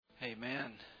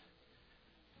Amen.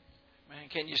 Man,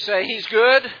 can you say He's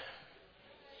good?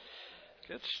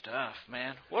 Good stuff,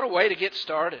 man. What a way to get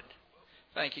started.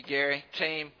 Thank you, Gary.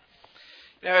 Team.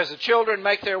 As the children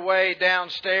make their way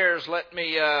downstairs, let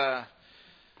me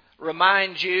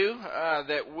remind you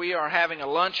that we are having a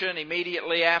luncheon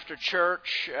immediately after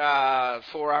church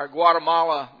for our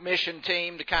Guatemala mission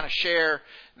team to kind of share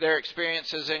their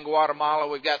experiences in Guatemala.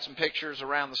 We've got some pictures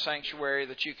around the sanctuary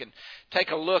that you can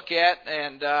take a look at,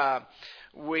 and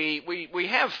we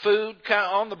have food kind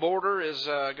of on the border is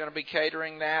going to be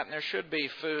catering that, and there should be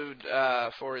food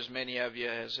for as many of you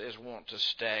as want to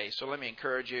stay. So let me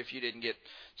encourage you, if you didn't get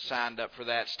signed up for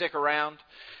that, stick around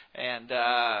and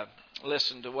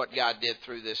listen to what God did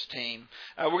through this team.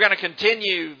 We're going to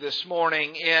continue this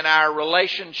morning in our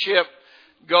Relationship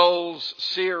Goals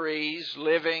series,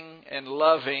 Living and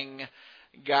Loving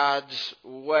God's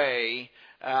Way,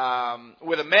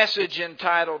 with a message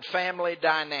entitled Family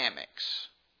Dynamics.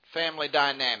 Family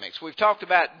Dynamics. We've talked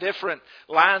about different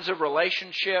lines of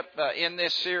relationship in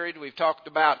this series. We've talked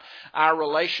about our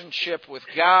relationship with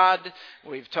God.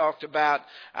 We've talked about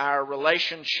our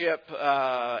relationship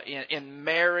in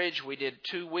marriage. We did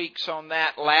 2 weeks on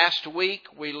that. Last week,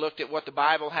 we looked at what the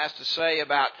Bible has to say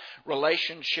about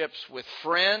relationships with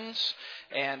friends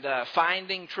and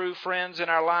finding true friends in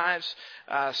our lives.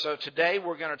 So today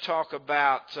we're going to talk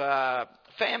about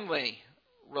family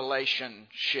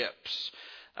relationships.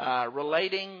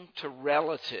 Relating to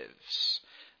relatives.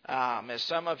 As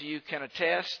some of you can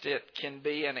attest, it can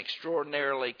be an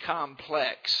extraordinarily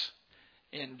complex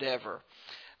endeavor.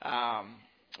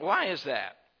 Why is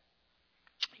that?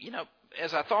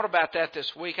 As I thought about that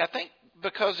this week, I think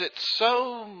because it's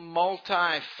so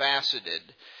multifaceted.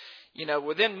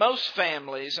 Within most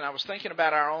families, and I was thinking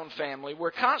about our own family,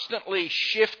 we're constantly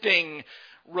shifting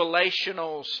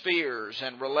relational spheres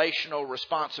and relational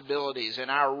responsibilities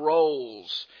and our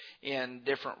roles in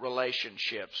different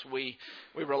relationships. We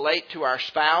relate to our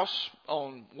spouse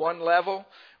on one level.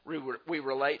 We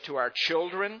relate to our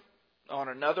children on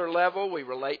another level. We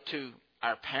relate to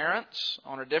our parents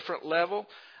on a different level.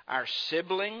 Our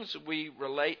siblings we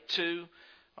relate to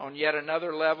on yet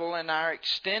another level, and our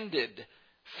extended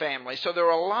family. So there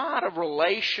are a lot of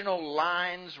relational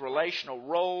lines, relational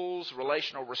roles,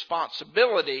 relational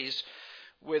responsibilities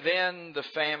within the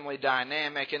family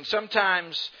dynamic. And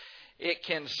sometimes it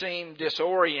can seem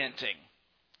disorienting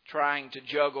trying to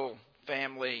juggle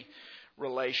family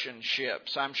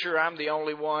relationships. I'm sure I'm the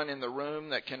only one in the room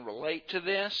that can relate to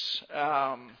this.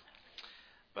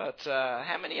 But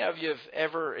how many of you have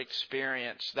ever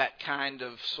experienced that kind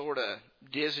of sort of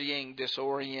dizzying,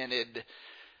 disoriented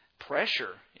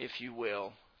pressure, if you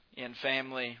will, in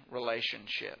family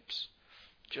relationships?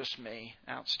 Just me.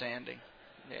 Outstanding.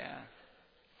 Yeah.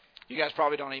 You guys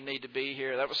probably don't even need to be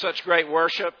here. That was such great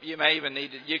worship. You may even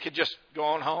you could just go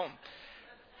on home.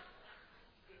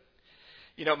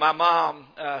 My mom,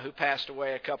 who passed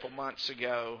away a couple months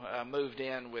ago, moved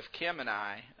in with Kim and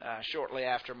I shortly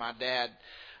after my dad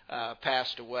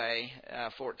passed away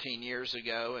 14 years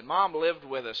ago. And Mom lived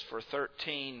with us for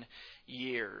 13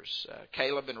 years.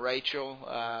 Caleb and Rachel,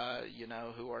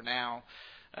 who are now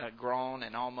grown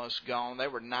and almost gone. They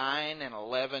were 9 and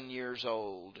 11 years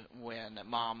old when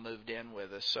Mom moved in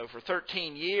with us. So for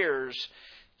 13 years,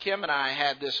 Kim and I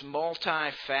had this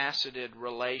multifaceted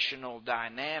relational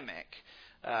dynamic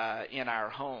in our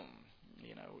home.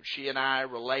 She and I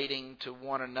relating to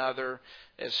one another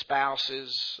as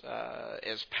spouses,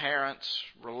 as parents,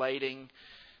 relating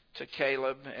to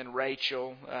Caleb and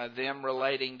Rachel, them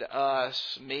relating to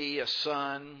us, me, a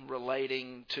son,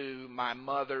 relating to my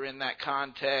mother in that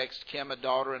context, Kim, a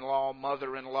daughter-in-law,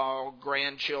 mother-in-law,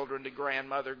 grandchildren to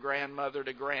grandmother, grandmother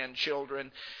to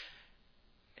grandchildren.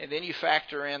 And then you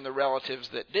factor in the relatives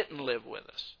that didn't live with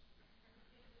us.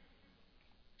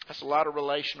 That's a lot of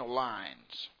relational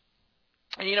lines.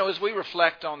 And as we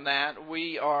reflect on that,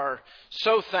 we are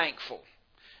so thankful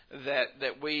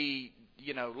that we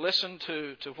listen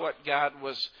to what God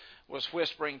was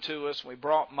whispering to us. We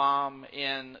brought Mom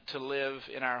in to live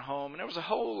in our home. And there was a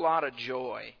whole lot of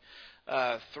joy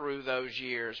through those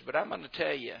years. But I'm going to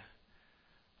tell you,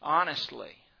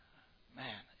 honestly,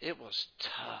 man, it was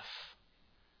tough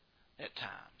at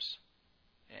times.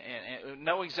 And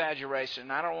no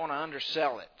exaggeration. I don't want to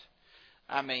undersell it.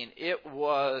 I mean, it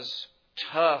was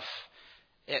tough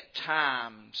at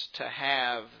times to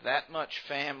have that much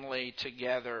family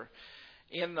together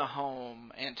in the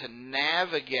home and to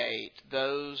navigate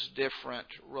those different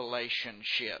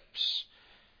relationships.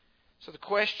 So the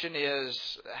question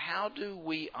is, how do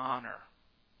we honor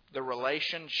the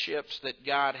relationships that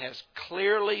God has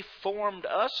clearly formed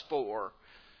us for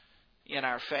in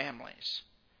our families?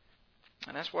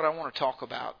 And that's what I want to talk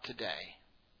about today.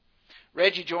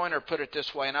 Reggie Joiner put it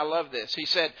this way, and I love this. He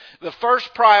said, the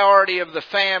first priority of the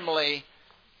family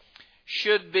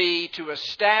should be to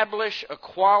establish a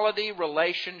quality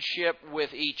relationship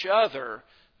with each other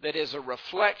that is a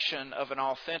reflection of an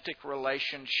authentic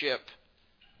relationship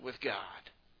with God.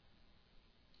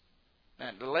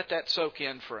 Now, let that soak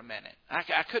in for a minute.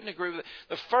 I couldn't agree with it.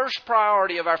 The first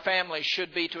priority of our family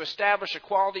should be to establish a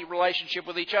quality relationship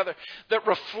with each other that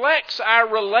reflects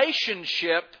our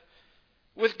relationship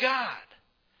with God.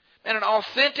 And an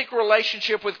authentic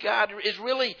relationship with God is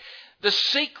really the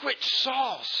secret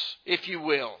sauce, if you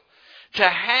will, to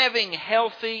having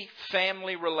healthy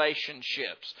family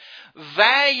relationships.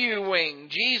 Valuing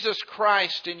Jesus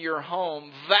Christ in your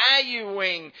home.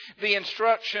 Valuing the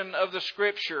instruction of the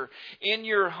Scripture in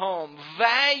your home.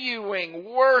 Valuing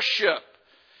worship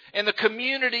and the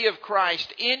community of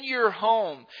Christ in your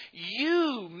home.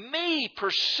 You, me,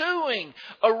 pursuing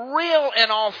a real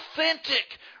and authentic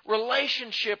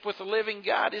relationship with the living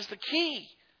God is the key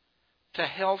to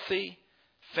healthy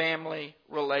family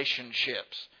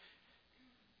relationships.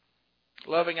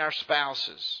 Loving our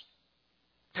spouses,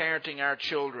 parenting our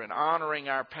children, honoring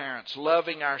our parents,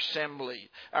 loving our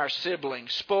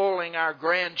siblings, spoiling our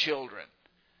grandchildren.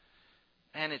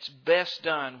 And it's best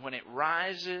done when it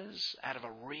rises out of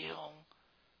a real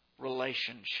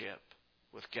relationship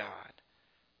with God,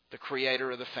 the Creator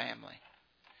of the family.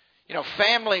 You know,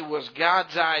 family was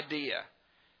God's idea.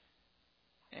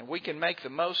 And we can make the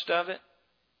most of it,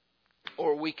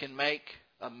 or we can make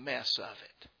a mess of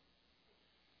it.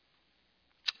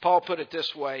 Paul put it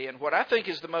this way in what I think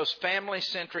is the most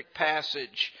family-centric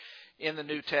passage in the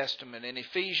New Testament, in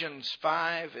Ephesians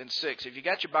 5 and 6. If you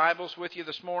got your Bibles with you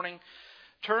this morning,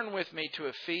 turn with me to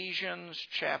Ephesians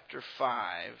chapter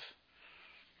 5,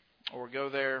 or go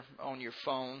there on your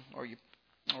phone or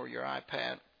your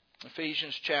iPad.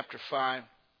 Ephesians chapter 5.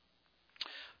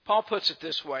 Paul puts it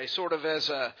this way, sort of as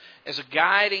a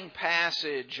guiding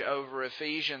passage over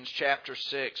Ephesians chapter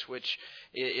 6, which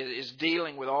is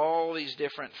dealing with all these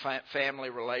different family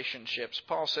relationships.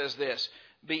 Paul says this,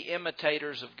 be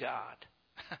imitators of God.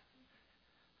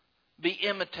 Be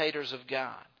imitators of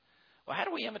God. Well, how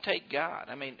do we imitate God?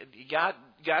 I mean,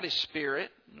 God is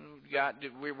spirit.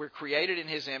 We're created in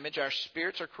His image. Our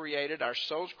spirits are created. Our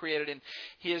souls created in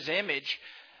His image.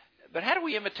 But how do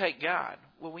we imitate God?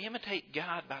 Well, we imitate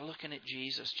God by looking at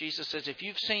Jesus. Jesus says, if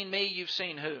you've seen me, you've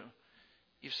seen who?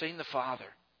 You've seen the Father.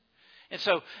 And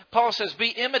so Paul says, be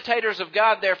imitators of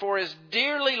God, therefore, as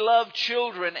dearly loved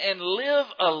children, and live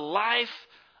a life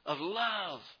of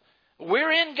love.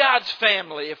 We're in God's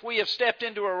family if we have stepped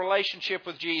into a relationship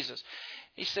with Jesus.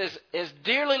 He says, as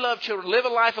dearly loved children, live a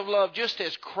life of love just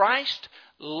as Christ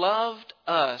loved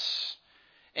us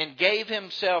and gave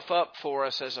Himself up for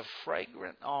us as a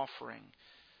fragrant offering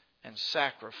and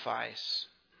sacrifice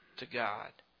to God.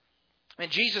 And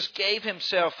Jesus gave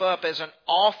Himself up as an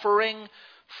offering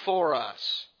for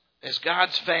us as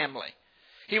God's family.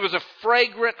 He was a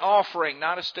fragrant offering,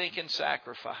 not a stinking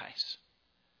sacrifice.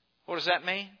 What does that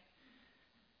mean?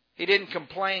 He didn't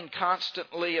complain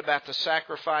constantly about the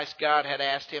sacrifice God had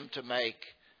asked Him to make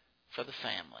for the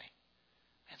family.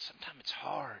 And sometimes it's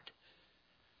hard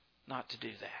not to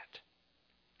do that.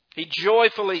 He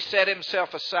joyfully set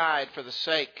Himself aside for the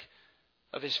sake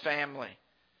of His family.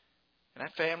 And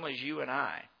that family is you and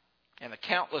I, and the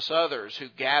countless others who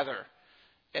gather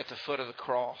at the foot of the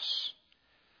cross.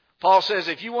 Paul says,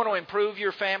 if you want to improve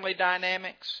your family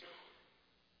dynamics,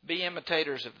 be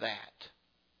imitators of that.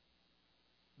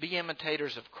 Be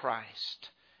imitators of Christ.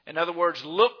 In other words,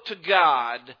 look to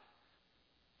God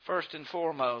first and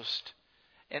foremost,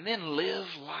 and then live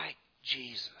like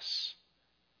Jesus.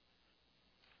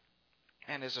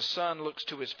 And as a son looks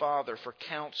to his father for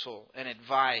counsel and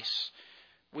advice,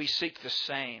 we seek the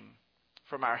same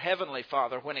from our Heavenly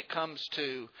Father when it comes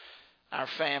to our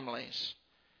families.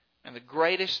 And the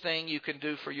greatest thing you can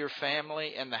do for your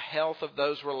family and the health of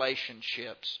those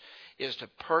relationships is to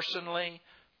personally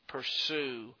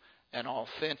pursue an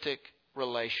authentic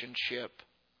relationship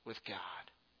with God.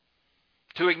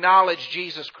 To acknowledge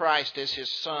Jesus Christ as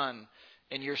His Son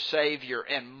and your Savior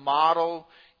and model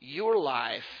your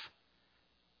life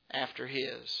after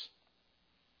His.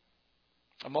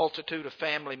 A multitude of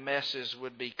family messes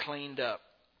would be cleaned up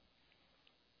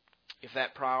if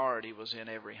that priority was in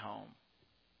every home.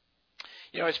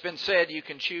 You know, it's been said you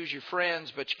can choose your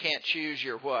friends, but you can't choose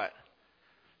your what?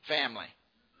 Family.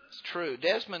 It's true.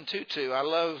 Desmond Tutu, I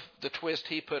love the twist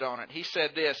he put on it. He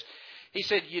said this. He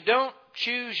said, you don't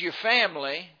choose your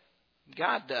family.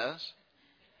 God does.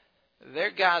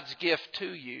 They're God's gift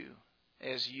to you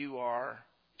as you are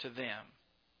to them.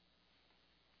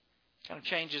 Kind of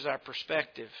changes our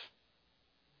perspective.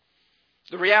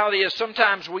 The reality is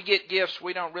sometimes we get gifts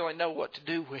we don't really know what to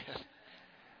do with.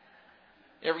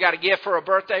 You ever got a gift for a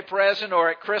birthday present or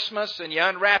at Christmas and you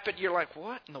unwrap it, you're like,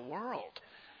 what in the world?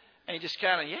 And you just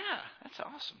kind of, yeah, that's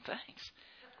awesome, thanks.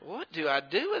 What do I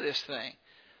do with this thing?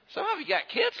 Some of you got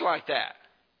kids like that.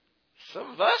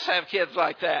 Some of us have kids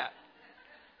like that.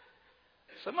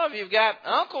 Some of you have got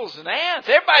uncles and aunts.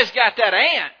 Everybody's got that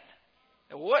aunt.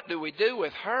 And what do we do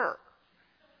with her?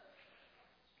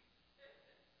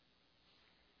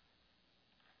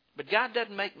 But God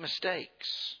doesn't make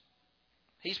mistakes.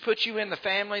 He's put you in the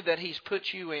family that He's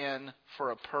put you in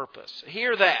for a purpose.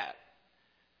 Hear that.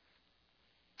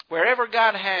 Wherever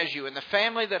God has you, in the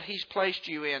family that He's placed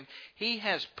you in, He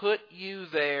has put you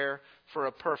there for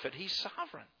a purpose. He's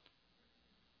sovereign.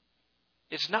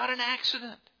 It's not an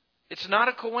accident. It's not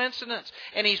a coincidence.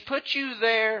 And He's put you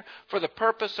there for the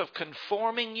purpose of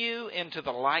conforming you into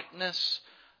the likeness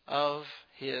of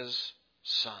His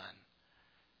Son.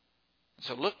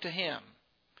 So look to Him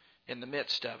in the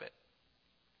midst of it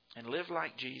and live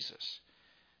like Jesus.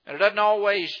 And it doesn't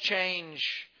always change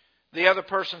the other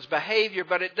person's behavior,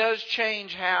 but it does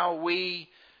change how we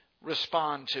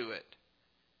respond to it.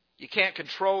 You can't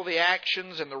control the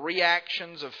actions and the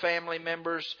reactions of family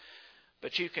members,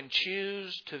 but you can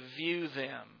choose to view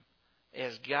them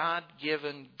as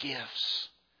God-given gifts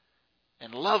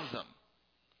and love them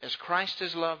as Christ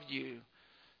has loved you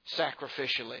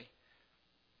sacrificially.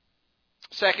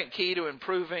 Second key to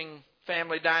improving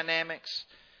family dynamics,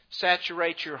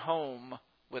 saturate your home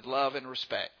with love and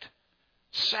respect.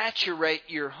 Saturate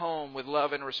your home with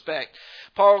love and respect.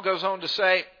 Paul goes on to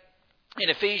say in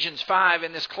Ephesians 5,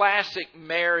 in this classic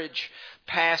marriage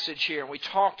passage here, and we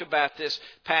talked about this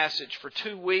passage for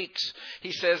 2 weeks,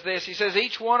 he says this, he says,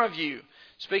 each one of you,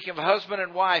 speaking of husband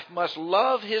and wife, must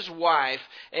love his wife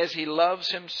as he loves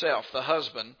himself, the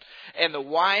husband, and the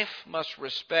wife must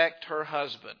respect her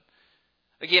husband.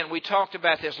 Again, we talked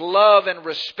about this, love and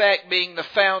respect being the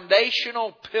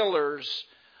foundational pillars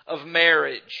of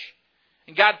marriage.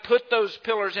 And God put those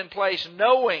pillars in place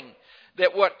knowing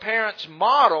that what parents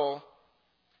model,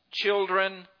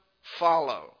 children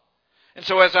follow. And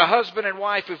so as a husband and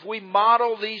wife, if we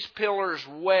model these pillars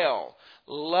well,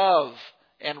 love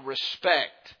and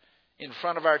respect in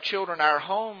front of our children, our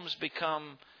homes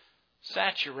become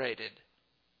saturated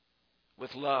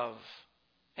with love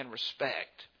and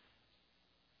respect.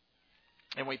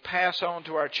 And we pass on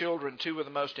to our children two of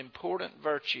the most important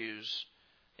virtues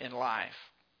in life.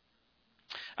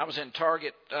 I was in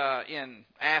Target in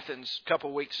Athens a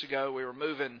couple weeks ago. We were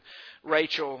moving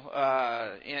Rachel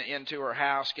into her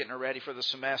house, getting her ready for the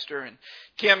semester. And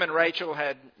Kim and Rachel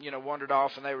had, wandered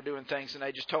off, and they were doing things. And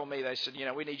they just told me, they said,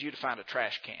 we need you to find a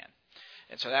trash can.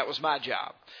 And so that was my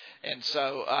job. And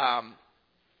so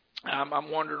I'm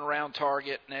wandering around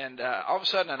Target, and all of a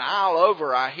sudden, an aisle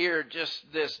over, I hear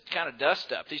just this kind of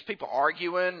dust up. These people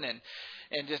arguing, and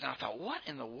I thought, what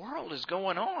in the world is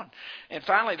going on? And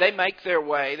finally, they make their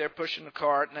way. They're pushing the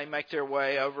cart, and they make their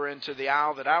way over into the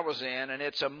aisle that I was in, and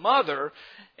it's a mother.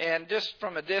 And just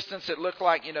from a distance, it looked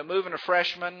like, moving a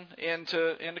freshman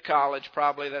into college.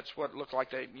 Probably that's what it looked like.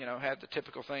 They, had the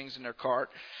typical things in their cart,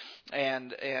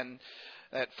 and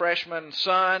that freshman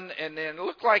son, and then it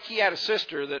looked like he had a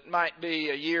sister that might be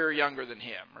a year younger than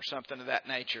him or something of that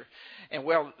nature. And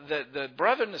well, the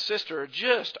brother and the sister are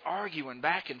just arguing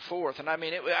back and forth. And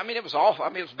it was awful.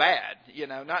 It was bad,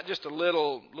 not just a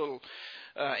little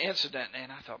incident.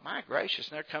 And I thought, my gracious,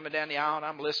 and they're coming down the aisle, and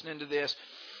I'm listening to this.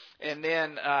 And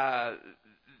then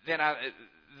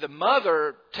the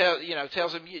mother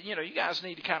tells him, you guys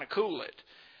need to kind of cool it.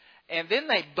 And then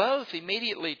they both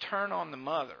immediately turn on the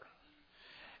mother.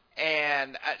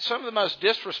 And some of the most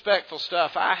disrespectful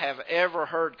stuff I have ever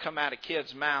heard come out of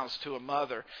kids' mouths to a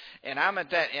mother. And I'm at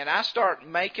that, and I start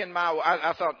making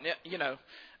I thought,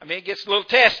 it gets a little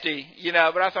testy,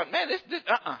 but I thought, man,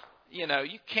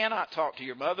 you cannot talk to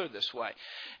your mother this way.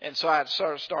 And so I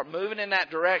sort of start moving in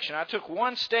that direction. I took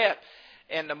one step,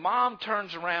 and the mom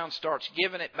turns around, starts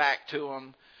giving it back to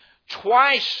them.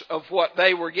 Twice of what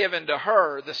they were given to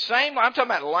her. The same, I'm talking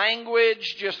about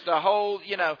language, just the whole,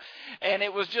 and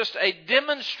it was just a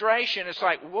demonstration. It's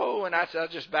like, whoa, and I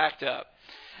just backed up.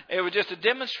 It was just a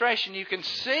demonstration. You can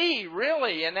see,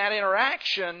 really, in that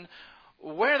interaction,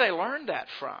 where they learned that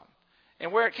from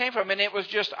and where it came from. And it was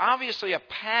just obviously a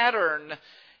pattern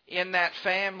in that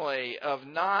family of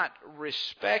not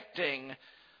respecting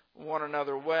one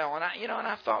another well. And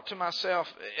I thought to myself,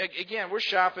 again, we're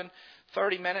shopping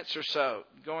 30 minutes or so,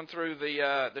 going through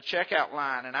the checkout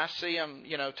line, and I see them,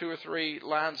 2 or 3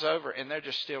 lines over, and they're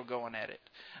just still going at it.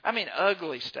 I mean,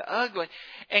 ugly stuff, ugly.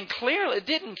 And clearly it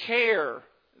didn't care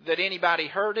that anybody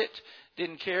heard it,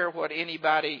 didn't care what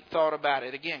anybody thought about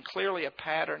it. Again, clearly a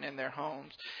pattern in their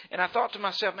homes. And I thought to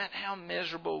myself, man, how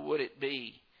miserable would it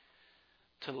be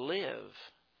to live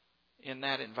in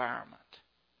that environment?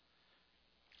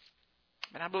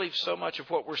 And I believe so much of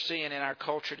what we're seeing in our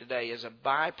culture today is a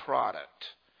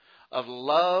byproduct of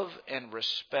love and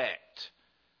respect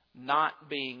not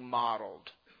being modeled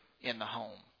in the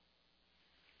home.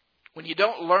 When you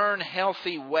don't learn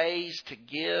healthy ways to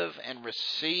give and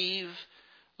receive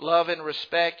love and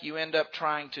respect, you end up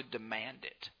trying to demand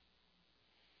it.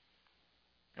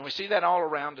 And we see that all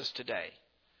around us today.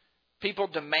 People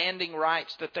demanding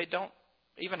rights that they don't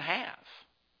even have.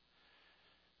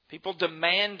 People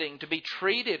demanding to be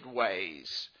treated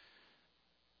ways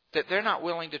that they're not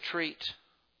willing to treat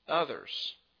others.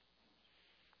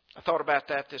 I thought about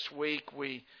that this week.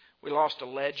 We lost a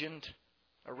legend,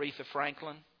 Aretha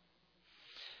Franklin.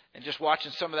 And just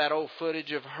watching some of that old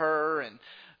footage of her, and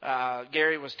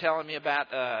Gary was telling me about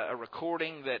a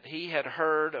recording that he had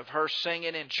heard of her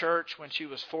singing in church when she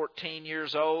was 14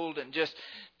 years old, and just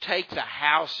take the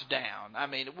house down. I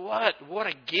mean, what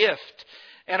a gift.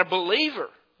 And a believer.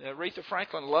 Aretha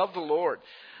Franklin loved the Lord.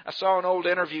 I saw an old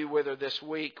interview with her this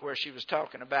week where she was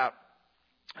talking about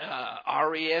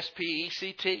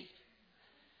RESPECT.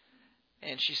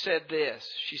 And she said this.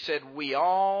 She said, we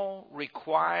all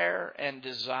require and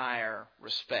desire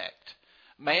respect.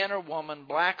 Man or woman,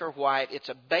 black or white, it's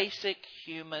a basic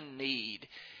human need.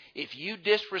 If you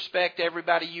disrespect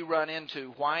everybody you run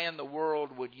into, why in the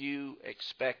world would you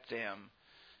expect them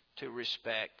to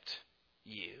respect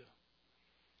you?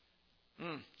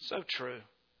 So true.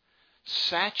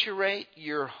 Saturate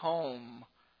your home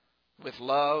with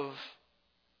love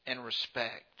and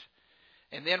respect.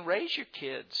 And then raise your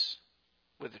kids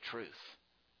with the truth.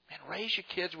 Man, raise your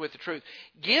kids with the truth.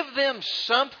 Give them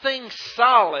something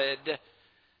solid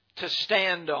to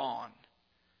stand on.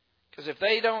 Because if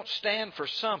they don't stand for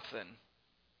something,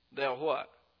 they'll what?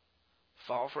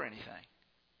 Fall for anything.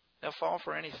 They'll fall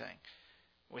for anything.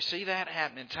 We see that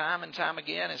happening time and time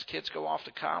again as kids go off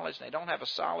to college. They don't have a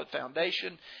solid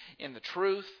foundation in the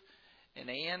truth, and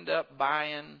they end up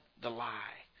buying the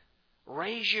lie.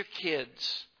 Raise your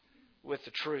kids with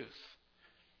the truth.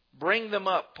 Bring them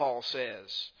up, Paul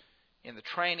says, in the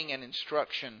training and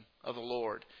instruction of the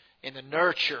Lord, in the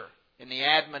nurture, in the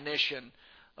admonition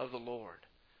of the Lord.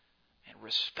 And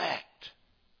respect,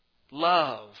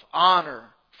 love,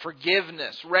 honor,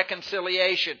 forgiveness,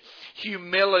 reconciliation,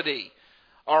 humility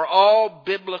are all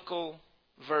biblical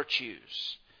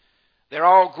virtues. They're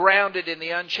all grounded in the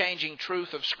unchanging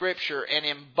truth of Scripture and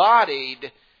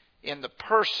embodied in the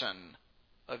person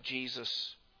of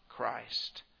Jesus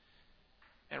Christ.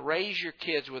 And raise your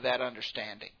kids with that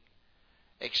understanding.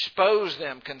 Expose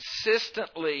them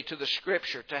consistently to the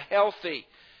Scripture, to healthy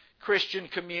Christian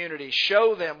communities.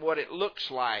 Show them what it looks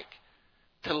like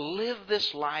to live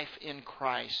this life in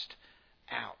Christ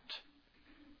out.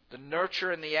 The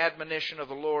nurture and the admonition of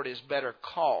the Lord is better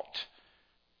caught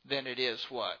than it is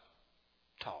what?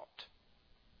 Taught.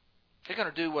 They're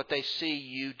going to do what they see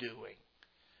you doing.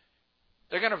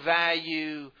 They're going to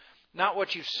value not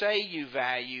what you say you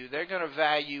value. They're going to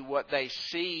value what they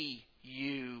see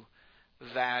you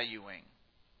valuing.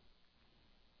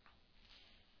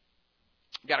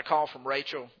 Got a call from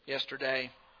Rachel yesterday.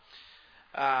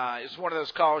 It's one of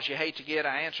those calls you hate to get.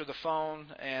 I answered the phone,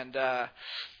 and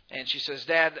she says,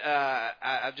 Dad,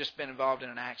 I've just been involved in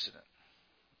an accident.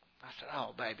 I said,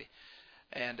 oh, baby.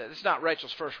 And this is not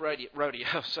Rachel's first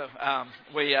rodeo, so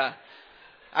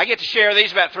I get to share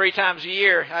these about 3 times a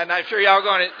year. I'm not sure y'all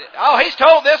going to, oh, he's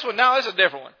told this one. No, this is a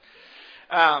different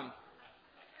one.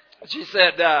 She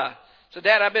said, so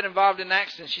Dad, I've been involved in an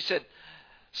accident. She said,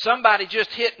 somebody just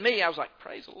hit me. I was like,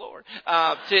 praise the Lord.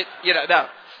 No.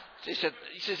 She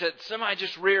said, somebody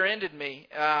just rear-ended me.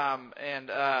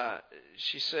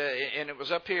 She said, and it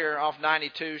was up here off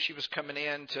 92. She was coming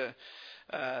in to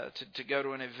go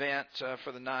to an event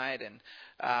for the night, and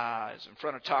it was in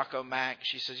front of Taco Mac.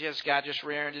 She says, yes, this guy just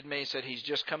rear-ended me. He said, he's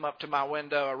just come up to my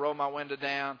window. I roll my window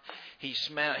down. He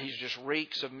just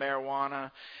reeks of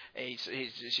marijuana.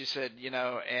 She said,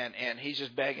 and he's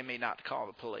just begging me not to call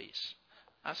the police.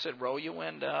 I said, roll your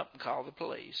window up and call the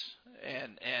police.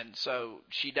 And so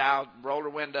she rolled her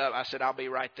window up. I said, I'll be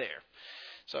right there.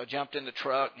 So I jumped in the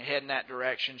truck and heading that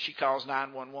direction. She calls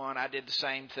 911. I did the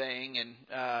same thing. And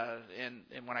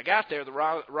when I got there, the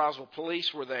Roswell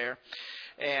police were there.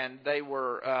 And they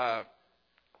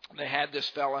had this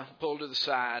fella pulled to the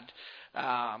side.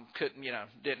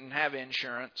 Didn't have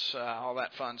insurance, all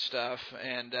that fun stuff.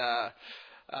 And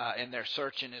they're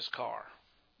searching his car,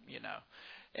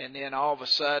 And then all of a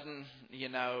sudden,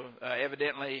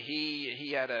 evidently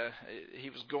he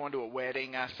was going to a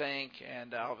wedding, I think,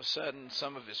 and all of a sudden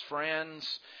some of his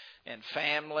friends and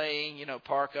family,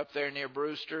 park up there near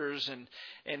Brewster's,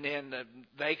 and then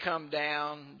they come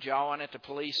down jawing at the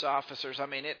police officers. I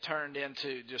mean, it turned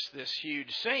into just this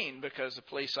huge scene because the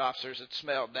police officers had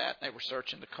smelled that. They were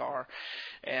searching the car.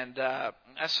 And I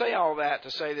say all that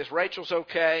to say this: Rachel's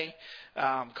okay.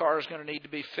 Car is going to need to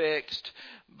be fixed.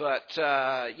 But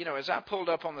as I pulled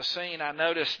up on the scene, I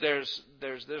noticed there's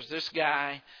this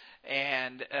guy.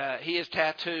 And he is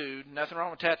tattooed. Nothing wrong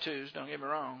with tattoos, don't get me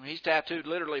wrong. He's tattooed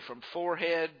literally from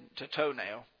forehead to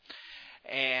toenail.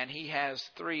 And he has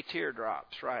 3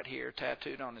 teardrops right here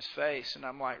tattooed on his face. And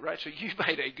I'm like, Rachel, you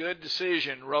made a good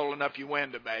decision rolling up your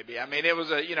window, baby. I mean, it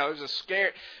was a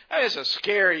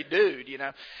scary dude,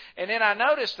 And then I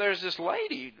noticed there's this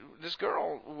lady, this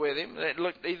girl with him that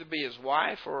looked either be his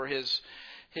wife or his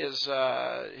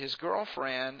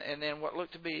girlfriend, and then what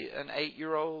looked to be an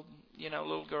 8-year-old,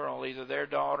 little girl, either their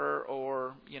daughter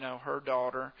or, her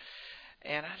daughter.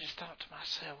 And I just thought to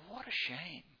myself, what a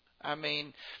shame. I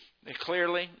mean,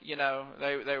 clearly,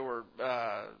 they were,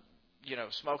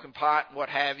 smoking pot and what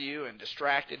have you, and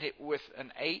distracted with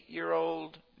an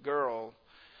 8-year-old girl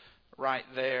right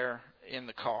there in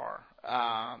the car.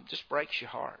 Just breaks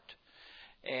your heart.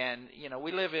 And,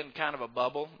 we live in kind of a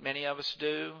bubble, many of us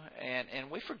do,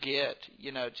 and we forget,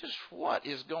 just what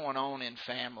is going on in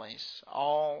families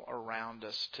all around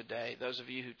us today. Those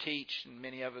of you who teach, and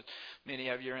many of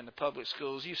you are in the public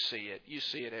schools, you see it. You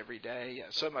see it every day,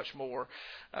 so much more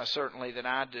certainly than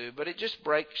I do. But it just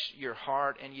breaks your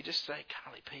heart, and you just say,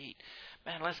 golly, Pete,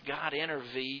 man, unless God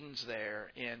intervenes there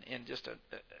in just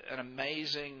an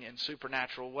amazing and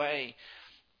supernatural way,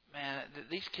 man,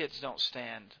 these kids don't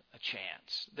stand a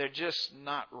chance. They're just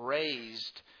not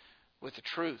raised with the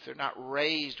truth. They're not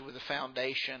raised with the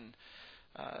foundation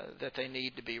that they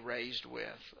need to be raised with,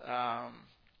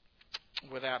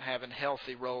 without having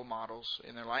healthy role models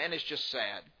in their life. And it's just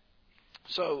sad.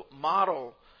 So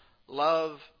model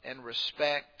love and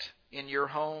respect in your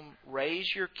home.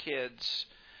 Raise your kids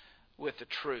with the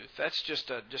truth. That's just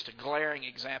a glaring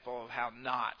example of how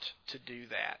not to do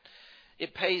that.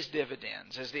 It pays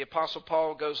dividends. As the Apostle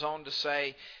Paul goes on to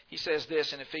say, he says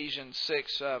this in Ephesians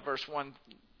 6, verse 1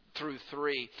 through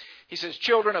 3. He says,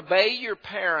 "Children, obey your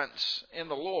parents in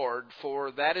the Lord,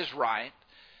 for that is right.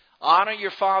 Honor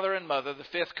your father and mother, the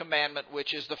 5th commandment,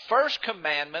 which is the first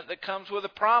commandment that comes with a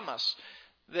promise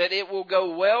that it will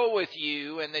go well with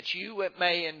you and that you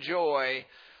may enjoy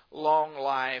long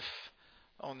life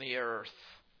on the earth."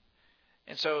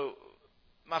 And so,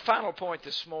 my final point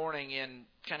this morning in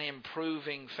kind of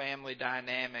improving family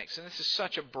dynamics, and this is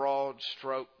such a broad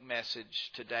stroke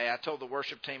message today. I told the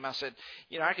worship team, I said,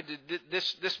 I could do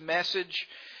this message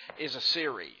is a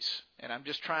series, and I'm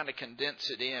just trying to condense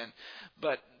it in.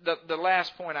 But the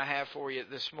last point I have for you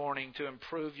this morning to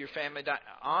improve your family,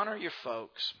 honor your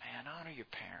folks, man, honor your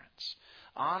parents.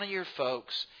 Honor your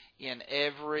folks in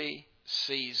every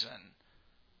season,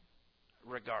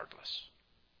 regardless.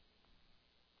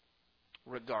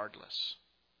 Regardless.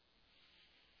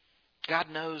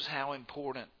 God knows how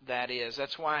important that is.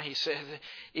 That's why He says,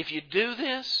 if you do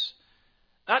this,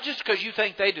 not just because you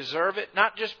think they deserve it,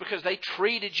 not just because they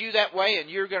treated you that way and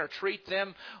you're going to treat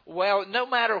them well, no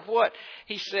matter what,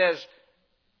 He says,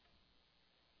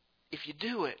 if you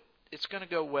do it, it's going to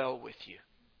go well with you.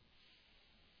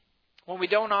 When we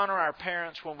don't honor our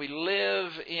parents, when we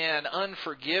live in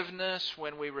unforgiveness,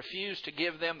 when we refuse to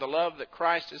give them the love that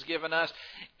Christ has given us,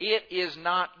 it is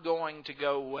not going to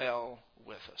go well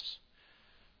with us.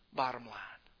 Bottom line.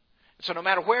 So no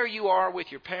matter where you are with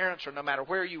your parents, or no matter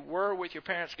where you were with your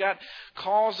parents, God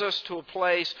calls us to a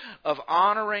place of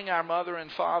honoring our mother and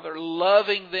father,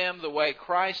 loving them the way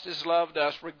Christ has loved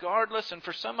us, regardless. And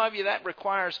for some of you, that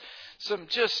requires some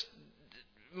just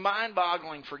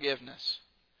mind-boggling forgiveness.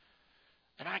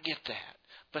 And I get that.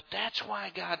 But that's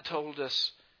why God told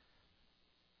us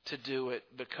to do it,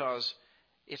 because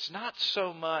it's not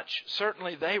so much,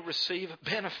 certainly they receive a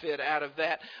benefit out of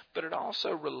that, but it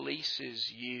also releases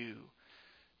you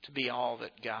to be all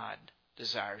that God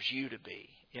desires you to be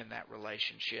in that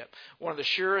relationship. One of the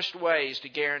surest ways to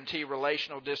guarantee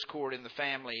relational discord in the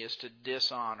family is to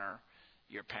dishonor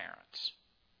your parents.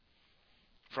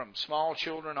 From small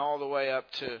children all the way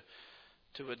up to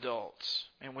adults.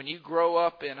 And when you grow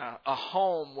up in a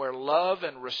home where love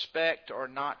and respect are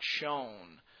not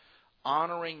shown,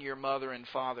 honoring your mother and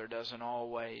father doesn't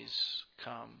always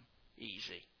come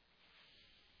easy.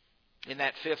 In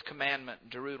that 5th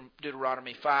commandment,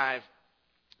 Deuteronomy 5,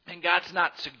 and God's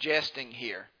not suggesting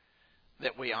here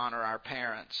that we honor our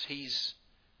parents. He's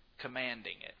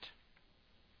commanding it.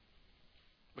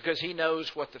 Because He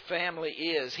knows what the family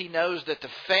is. He knows that the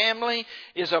family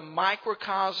is a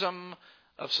microcosm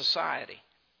of society.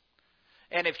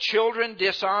 And if children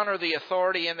dishonor the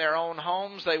authority in their own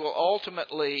homes, they will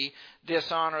ultimately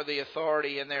dishonor the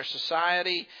authority in their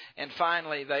society. And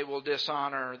finally, they will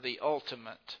dishonor the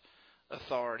ultimate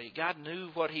authority. God knew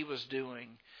what He was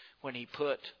doing when He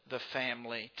put the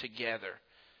family together.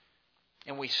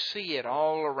 And we see it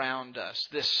all around us.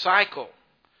 This cycle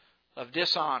of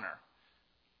dishonor,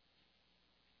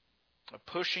 of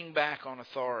pushing back on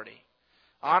authority.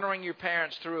 Honoring your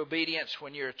parents through obedience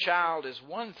when you're a child is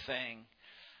one thing.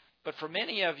 But for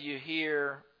many of you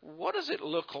here, what does it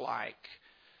look like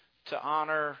to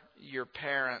honor your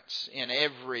parents in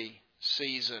every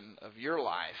season of your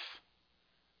life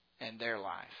and their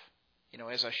life? You know,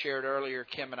 as I shared earlier,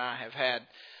 Kim and I have had,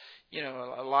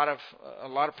 a lot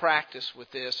of practice with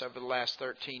this over the last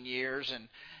 13 years,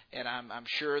 and I'm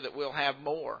sure that we'll have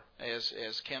more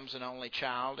as Kim's an only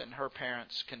child and her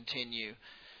parents continue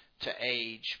to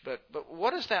age. But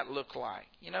what does that look like?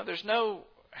 There's no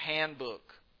handbook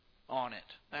on it,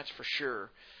 that's for sure.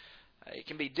 It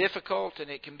can be difficult, and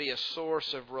it can be a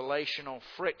source of relational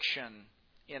friction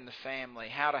in the family.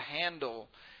 How to handle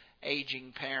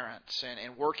aging parents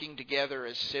and working together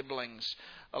as siblings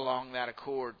along that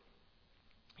accord.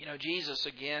 Jesus,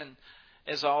 again,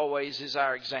 as always, is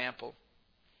our example.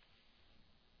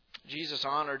 Jesus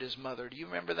honored His mother. Do you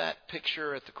remember that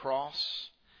picture at the cross?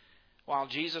 While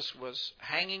Jesus was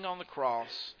hanging on the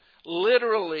cross,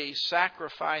 literally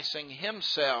sacrificing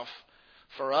Himself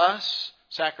for us,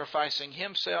 sacrificing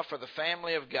Himself for the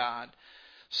family of God,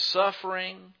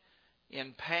 suffering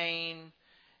in pain.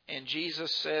 And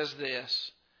Jesus says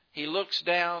this. He looks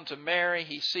down to Mary.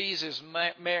 He sees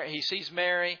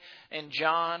Mary and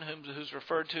John, who's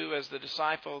referred to as the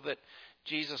disciple that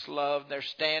Jesus loved. They're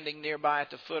standing nearby at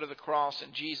the foot of the cross,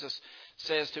 and Jesus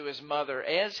says to His mother,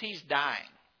 as He's dying,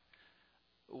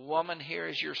 "Woman, here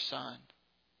is your son."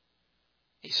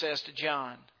 He says to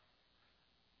John,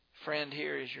 "Friend,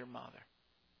 here is your mother."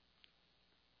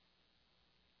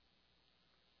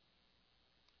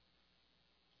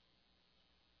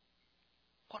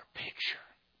 What a picture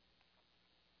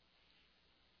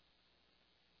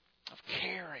of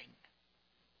caring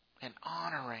and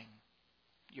honoring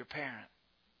your parent.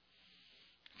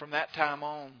 From that time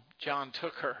on, John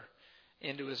took her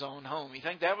into his own home. You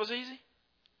think that was easy?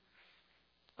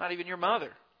 Not even your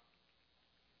mother.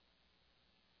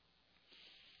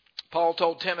 Paul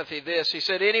told Timothy this. He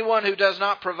said, anyone who does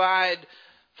not provide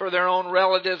for their own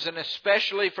relatives, and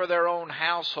especially for their own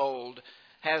household,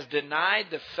 has denied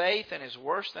the faith and is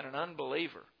worse than an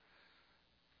unbeliever.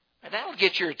 And that'll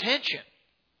get your attention.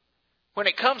 When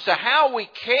it comes to how we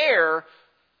care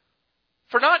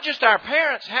for not just our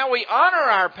parents, how we honor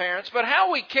our parents, but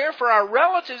how we care for our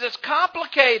relatives, it's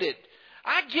complicated.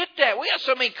 I get that. We have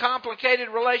so many complicated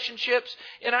relationships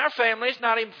in our family, it's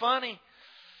not even funny.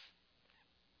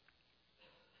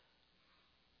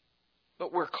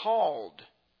 But we're called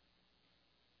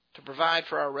to provide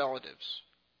for our relatives.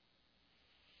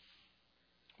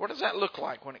 What does that look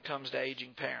like when it comes to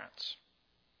aging parents?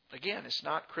 Again, it's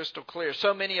not crystal clear.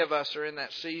 So many of us are in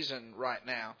that season right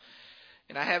now.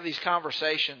 And I have these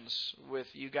conversations with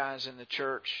you guys in the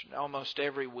church almost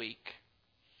every week.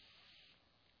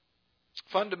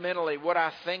 Fundamentally, what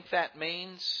I think that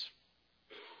means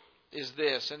is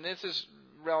this, and this is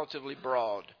relatively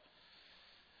broad.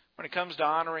 When it comes to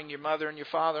honoring your mother and your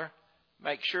father,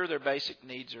 make sure their basic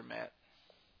needs are met.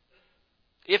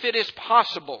 If it is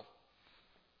possible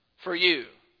for you,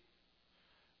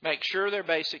 make sure their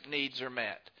basic needs are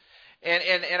met.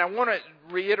 And I want to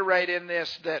reiterate in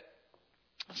this that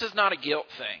this is not a guilt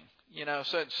thing.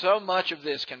 So much of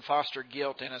this can foster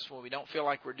guilt in us when we don't feel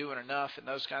like we're doing enough and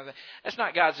those kinds of things. That's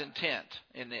not God's intent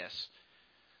in this.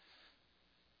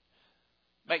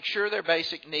 Make sure their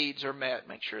basic needs are met.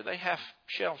 Make sure they have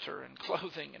shelter and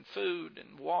clothing and food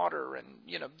and water and,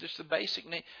 just the basic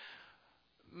need.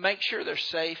 Make sure they're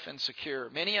safe and secure.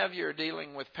 Many of you are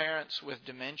dealing with parents with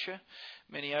dementia.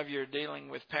 Many of you are dealing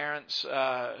with parents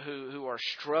who are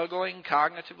struggling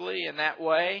cognitively in that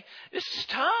way. This is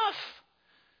tough.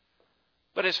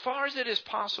 But as far as it is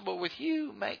possible with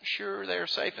you, make sure they're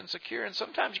safe and secure. And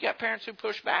sometimes you got parents who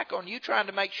push back on you trying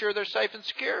to make sure they're safe and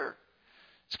secure.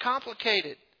 It's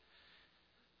complicated.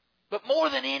 But more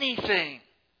than anything,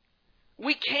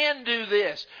 we can do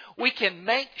this. We can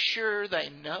make sure they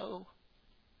know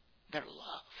they're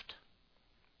loved.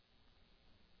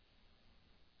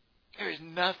 There is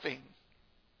nothing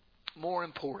more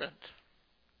important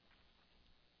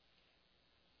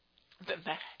than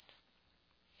that.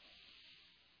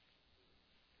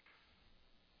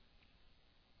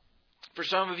 For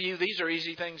some of you, these are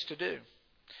easy things to do.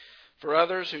 For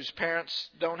others whose parents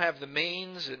don't have the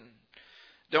means and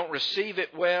don't receive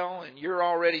it well, and you're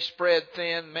already spread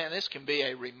thin, man, this can be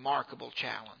a remarkable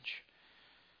challenge.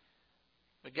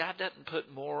 But God doesn't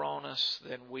put more on us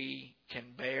than we can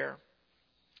bear.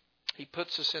 He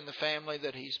puts us in the family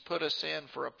that He's put us in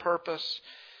for a purpose,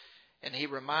 and He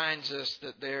reminds us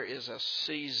that there is a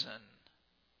season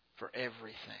for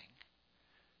everything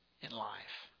in life.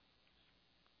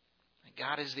 And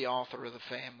God is the author of the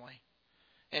family.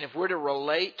 And if we're to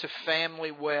relate to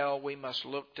family well, we must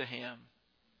look to Him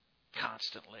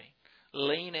constantly.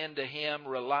 Lean into Him,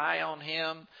 rely on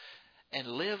Him, and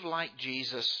live like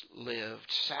Jesus lived,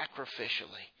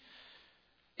 sacrificially.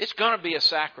 It's going to be a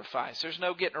sacrifice. There's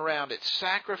no getting around it.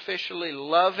 Sacrificially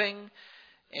loving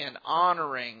and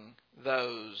honoring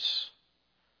those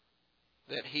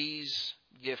that He's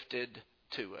gifted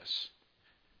to us,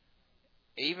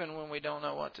 even when we don't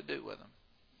know what to do with them.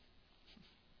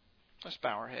 Let's bow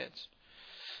our heads.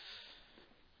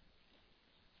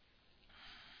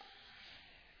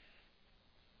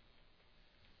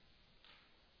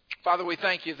 Father, we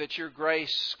thank You that Your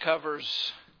grace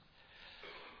covers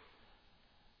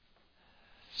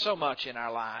so much in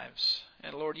our lives.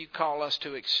 And Lord, You call us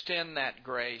to extend that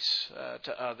grace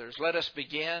to others. Let us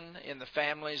begin in the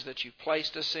families that You've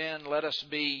placed us in. Let us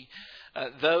be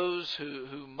those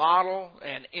who model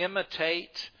and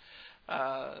imitate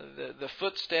the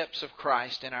footsteps of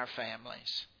Christ in our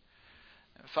families.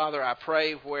 And Father, I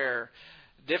pray where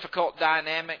difficult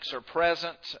dynamics are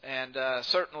present, and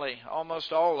certainly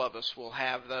almost all of us will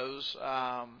have those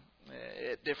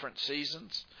at different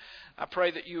seasons. I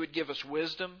pray that You would give us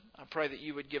wisdom. I pray that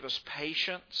You would give us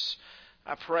patience.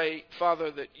 I pray, Father,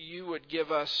 that You would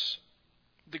give us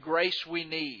the grace we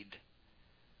need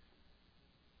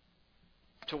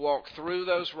to walk through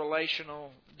those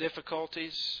relational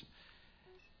difficulties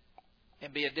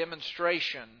and be a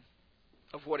demonstration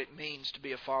of what it means to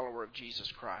be a follower of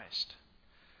Jesus Christ.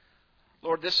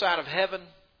 Lord, this side of heaven,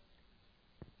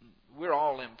 we're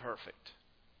all imperfect.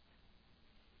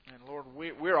 And Lord,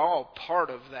 we're all part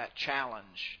of that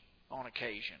challenge on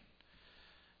occasion.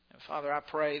 And Father, I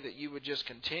pray that You would just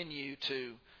continue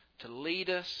to lead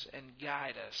us and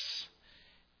guide us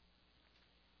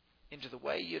into the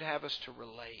way You'd have us to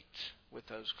relate with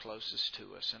those closest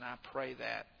to us. And I pray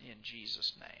that in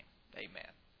Jesus' name.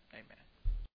 Amen. Amen.